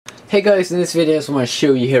Hey guys, in this video I just want to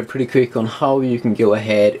show you here pretty quick on how you can go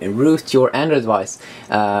ahead and root your Android device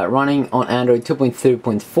running on Android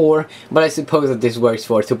 2.3.4, but I suppose that this works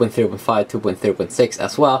for 2.3.5, 2.3.6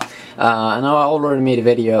 as well. And I already made a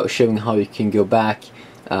video showing how you can go back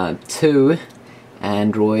to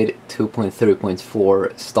Android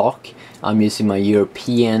 2.3.4 stock. I'm using my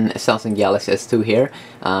European Samsung Galaxy S2 here,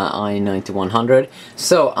 i9100.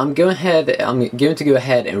 So I'm going to go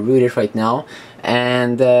ahead and root it right now.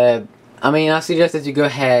 And I mean, I suggest that you go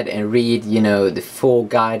ahead and read, the full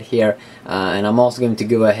guide here, and I'm also going to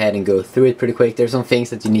go ahead and go through it pretty quick. There's some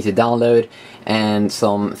things that you need to download and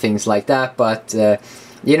some things like that, but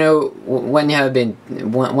when you have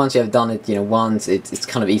once you have done it, once, it's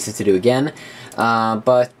kind of easy to do again.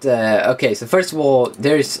 Okay, so first of all,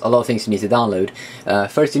 there's a lot of things you need to download.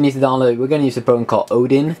 First you need to download, we're going to use a program called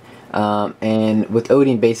Odin. And what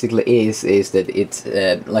Odin basically is that it's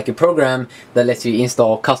like a program that lets you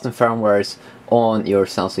install custom firmwares on your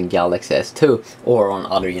Samsung Galaxy S2 or on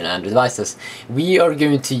other Android devices. We are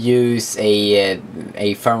going to use a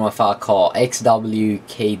firmware file called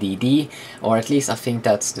XWKDD, or at least I think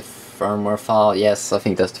that's the firmware file. Yes, I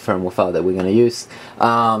think that's the firmware file that we're going to use.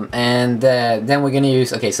 Then we're going to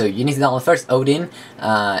use, okay, so you need to download first Odin,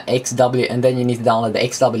 XW, and then you need to download the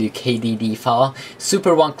XWKDD file.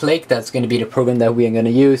 Super one click, that's going to be the program that we are going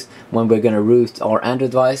to use when we're going to root our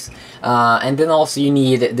Android device. And then also you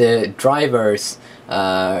need the drivers,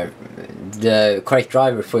 the correct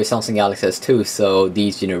driver for your Samsung Galaxy S2, so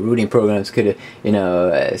these rooting programs could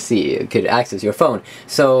could access your phone.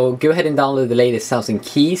 So go ahead and download the latest Samsung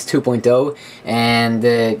Keys 2.0 and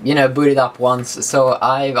boot it up once. So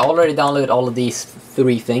I've already downloaded all of these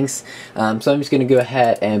three things, so I'm just going to go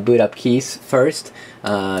ahead and boot up Keys first,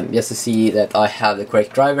 just to see that I have the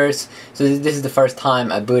correct drivers. So this is the first time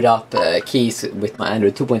I boot up Keys with my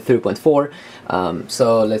Android 2.3.4.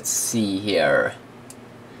 So let's see here.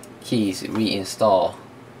 Keys reinstall.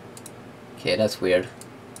 Okay, that's weird.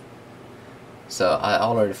 So I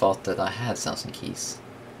already thought that I had Samsung Keys.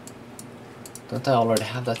 Don't I already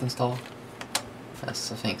have that installed?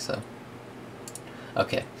 Yes, I think so.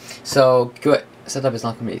 Okay, so good. Setup is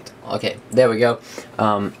not complete. Okay, there we go.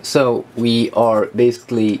 So we are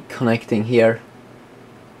basically connecting here,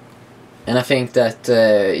 and I think that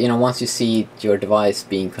once you see your device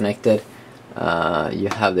being connected, you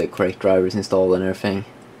have the correct drivers installed and everything.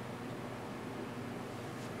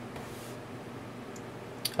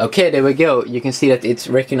 Okay, there we go. You can see that it's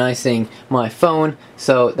recognizing my phone,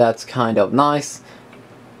 so that's kind of nice.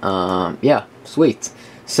 Yeah, sweet.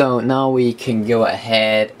 So now we can go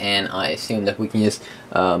ahead, and I assume that we can just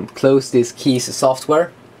close this Keys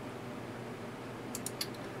software.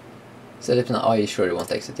 So are you sure you want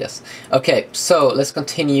to exit? Yes. Okay, so let's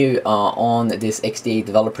continue on this XDA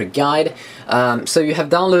developer guide. So you have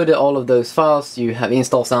downloaded all of those files, you have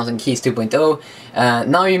installed Samsung Keys 2.0.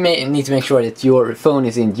 Now you may need to make sure that your phone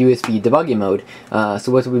is in USB debugging mode.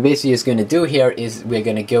 So what we're basically just going to do here is we're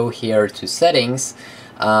going to go here to settings,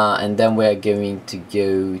 and then we're going to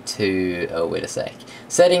go to, oh wait a sec,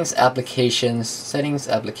 settings, applications,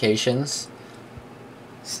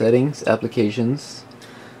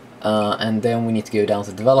 and then we need to go down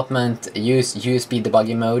to development, use USB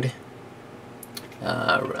debugging mode.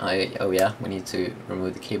 Oh yeah, we need to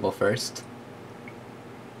remove the cable first.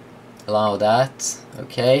 Allow that,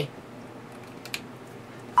 okay.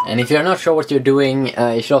 And if you're not sure what you're doing,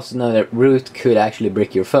 you should also know that root could actually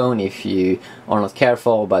brick your phone if you are not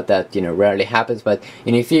careful, but that rarely happens. But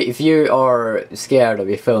if you are scared of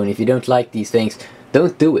your phone, if you don't like these things,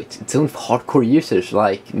 don't do it. It's only for hardcore users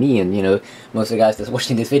like me and most of the guys that's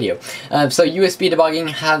watching this video. So USB debugging,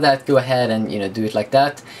 have that go ahead and do it like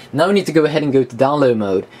that. Now we need to go ahead and go to download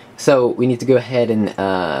mode. So we need to go ahead and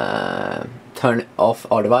turn off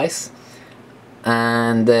our device.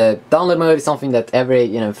 And download mode is something that every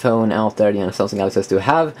phone out there, Samsung Galaxy S2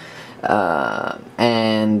 have.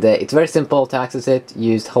 And it's very simple to access it.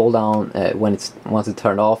 You just hold down once it's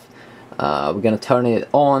turned off. We're going to turn it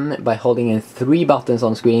on by holding in three buttons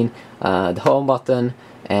on screen, the home button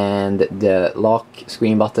and the lock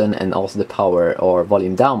screen button and also the power or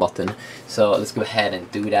volume down button. So let's go ahead and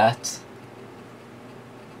do that.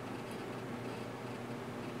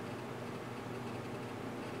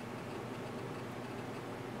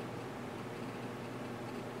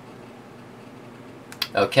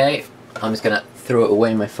 Okay, I'm just going to throw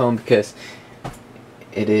away my phone because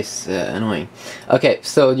it is annoying. Okay,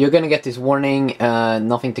 so you're gonna get this warning,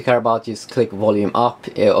 nothing to care about, just click volume up.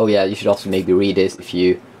 Oh yeah, you should also maybe read this if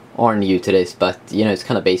you are new to this, but it's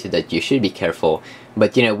kind of basic that you should be careful,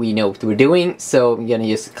 but we know what we're doing, so I'm gonna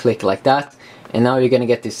just click like that, and now you're gonna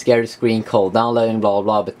get this scary screen called downloading blah blah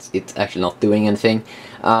blah, but it's actually not doing anything.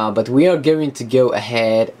 But we are going to go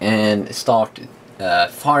ahead and start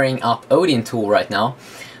firing up Odin Tool right now,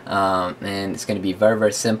 and it's gonna be very,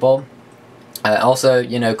 very simple. Also,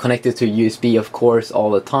 you know, connected to USB of course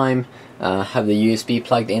all the time. Have the USB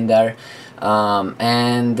plugged in there.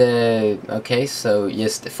 Okay, so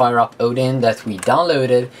just fire up Odin that we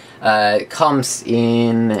downloaded. It comes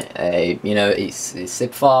in a, you know, a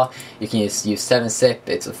zip file. You can just use 7-zip.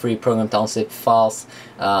 It's a free program to unzip files,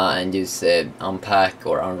 and use unpack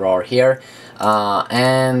or unrar here.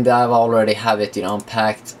 And I've already have it, you know,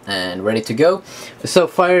 unpacked and ready to go. So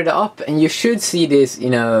fire it up, and you should see this,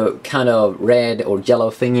 you know, kind of red or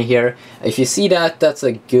yellow thingy here. If you see that, that's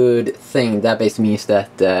a good thing. That basically means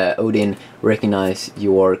that Odin recognize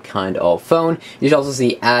your kind of phone. You should also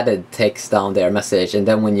see added text down there, message, and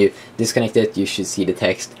then when you disconnect it, you should see the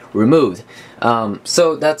text removed.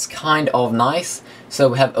 So that's kind of nice. So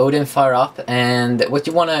we have Odin fire up, and what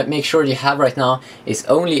you want to make sure you have right now is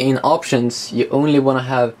only in options, you only want to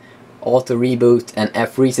have auto reboot and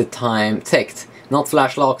F reset time ticked. Not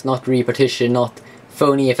flash lock, not repartition, not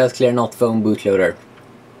phone EFS clear, not phone bootloader.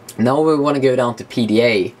 Now we want to go down to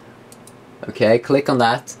PDA. Okay, click on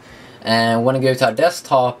that, and we want to go to our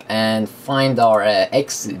desktop and find our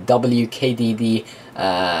XWKDD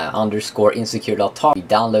underscore insecure.tar. We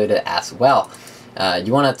downloaded as well.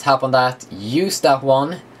 You want to tap on that, use that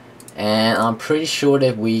one, and I'm pretty sure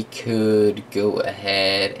that we could go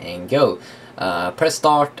ahead and go. Press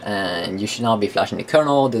start, and you should now be flashing the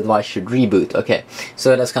kernel. The device should reboot. Okay,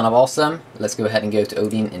 so that's kind of awesome. Let's go ahead and go to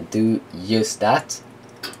Odin and do just that.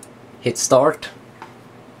 Hit start,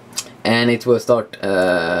 and it will start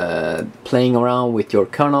playing around with your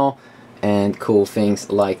kernel and cool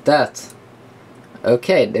things like that.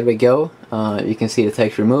 Okay, there we go. You can see the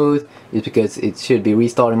text removed. It's because it should be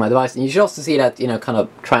restarting my device. And you should also see that, you know, kind of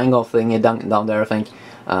triangle thing down there, I think.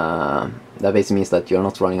 That basically means that you're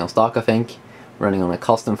not running on stock, I think. Running on a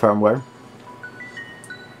custom firmware.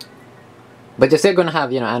 But you're still gonna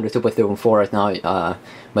have, you know, Android 2.3.4 right now,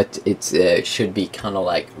 but it should be kind of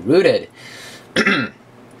like rooted.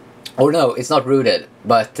 Or no, it's not rooted,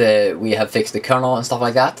 but we have fixed the kernel and stuff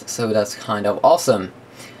like that, so that's kind of awesome.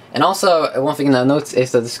 And also, one thing I noticed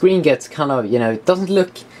is that the screen gets kind of, you know, it doesn't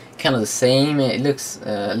look kind of the same. It looks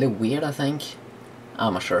a little weird, I think.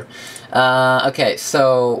 I'm not sure. Okay,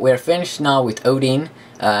 so we're finished now with Odin.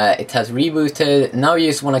 It has rebooted. Now you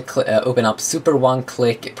just want to open up Super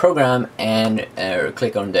One-Click program and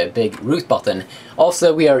click on the big root button.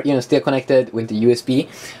 Also, we are, you know, still connected with the USB.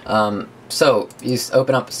 So you just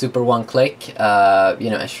open up Super One-Click. You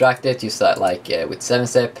know, extract it. Use that like with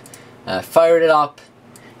 7-zip. Fire it up.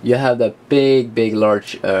 You have the big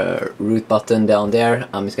large root button down there.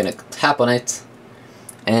 I'm just gonna tap on it,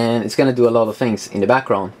 and it's gonna do a lot of things in the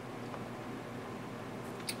background.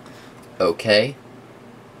 Okay,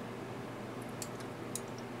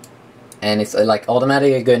 and it's like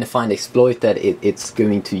automatically going to find the exploit that it's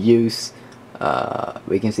going to use.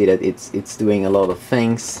 We can see that it's doing a lot of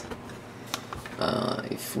things.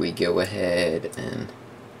 If we go ahead and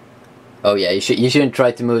oh yeah, you shouldn't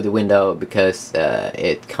try to move the window because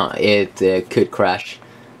it could crash.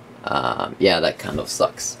 Yeah, that kind of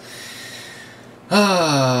sucks.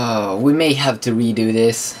 We may have to redo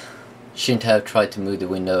this. Shouldn't have tried to move the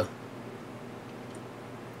window.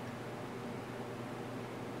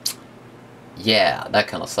 Yeah, that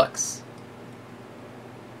kind of sucks.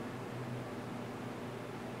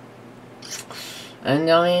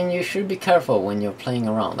 And I mean, you should be careful when you're playing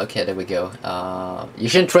around. Okay, there we go. You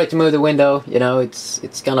shouldn't try to move the window. You know,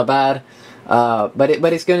 it's kind of bad. But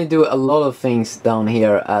it's going to do a lot of things down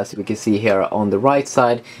here, as we can see here on the right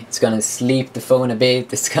side. It's going to sleep the phone a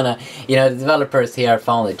bit. It's gonna, you know, the developers here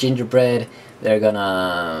found a gingerbread. They're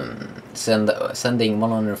gonna sending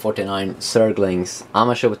 149 Zerglings. I'm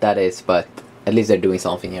not sure what that is, but at least they're doing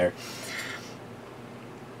something here.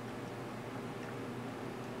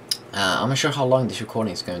 I'm not sure how long this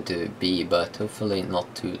recording is going to be, but hopefully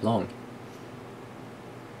not too long.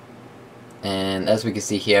 And as we can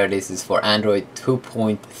see here, this is for Android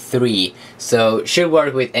 2.3, so should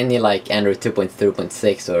work with any like Android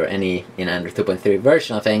 2.3.6 or any in Android 2.3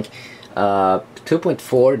 version, I think.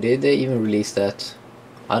 2.4, did they even release that?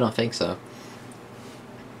 I don't think so.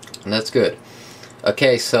 And that's good.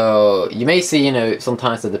 Okay, so you may see, you know,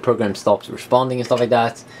 sometimes that the program stops responding and stuff like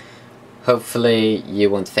that. Hopefully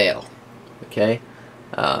you won't fail. Okay.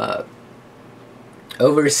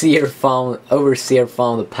 Overseer found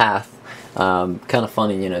the path. Kind of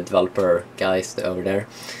funny, you know, developer guys over there.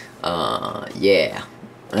 Yeah.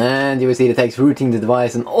 And you will see the text rooting the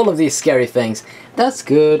device and all of these scary things. That's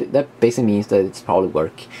good. That basically means that it's probably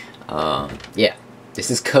work. Yeah, this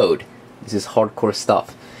is code. This is hardcore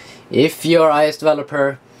stuff. If you're an iOS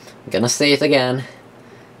developer, I'm gonna say it again.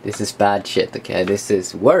 This is bad shit, okay? This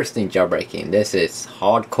is worse than jailbreaking. This is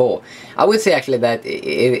hardcore. I would say actually that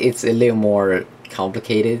it's a little more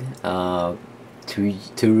complicated to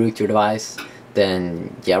root your device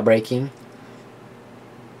than jailbreaking.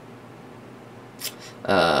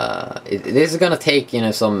 This is gonna take, you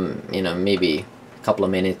know, some, you know, maybe a couple of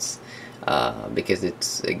minutes, because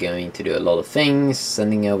it's going to do a lot of things,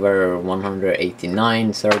 sending over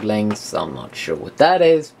 189 server links. I'm not sure what that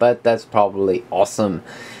is, but that's probably awesome.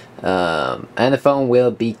 And the phone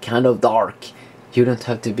will be kind of dark. You don't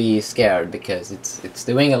have to be scared because it's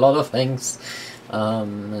doing a lot of things.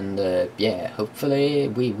 Yeah, hopefully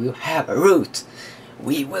we will have a root.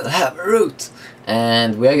 We will have a root,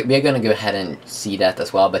 and we're gonna go ahead and see that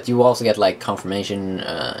as well. But you also get like confirmation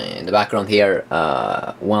in the background here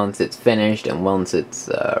once it's finished and once it's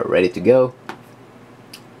ready to go.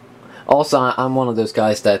 Also, I'm one of those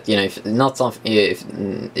guys that, you know, if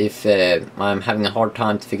I'm having a hard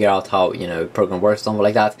time to figure out how, you know, program works, something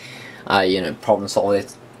like that, I, you know, problem solve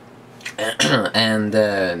it. And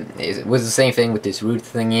it was the same thing with this root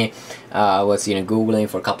thingy. I was, you know, googling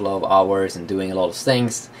for a couple of hours and doing a lot of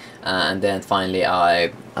things, and then finally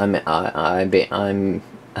I'm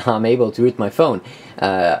able to root my phone.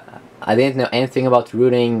 I didn't know anything about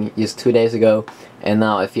rooting just 2 days ago, and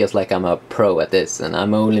now it feels like I'm a pro at this, and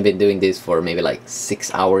I've only been doing this for maybe like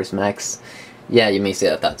 6 hours max. Yeah, you may say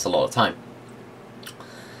that that's a lot of time.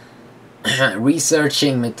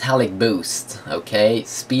 Researching metallic boost, okay,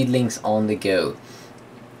 speed links on the go,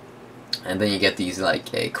 and then you get these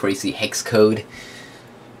like crazy hex code.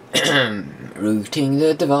 Rooting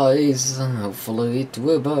the device, hopefully it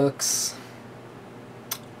works.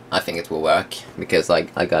 I think it will work because I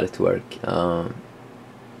got it to work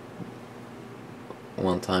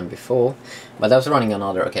one time before, but I was running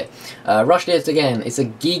another. Okay, rush this again. It's a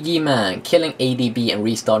Gigi man killing ADB and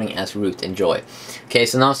restarting as root. Enjoy. Okay,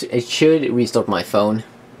 so now it should restart my phone,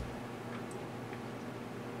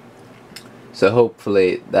 so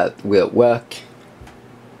hopefully that will work.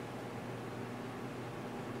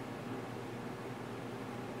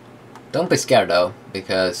 Don't be scared though,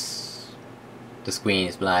 because the screen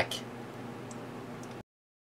is black.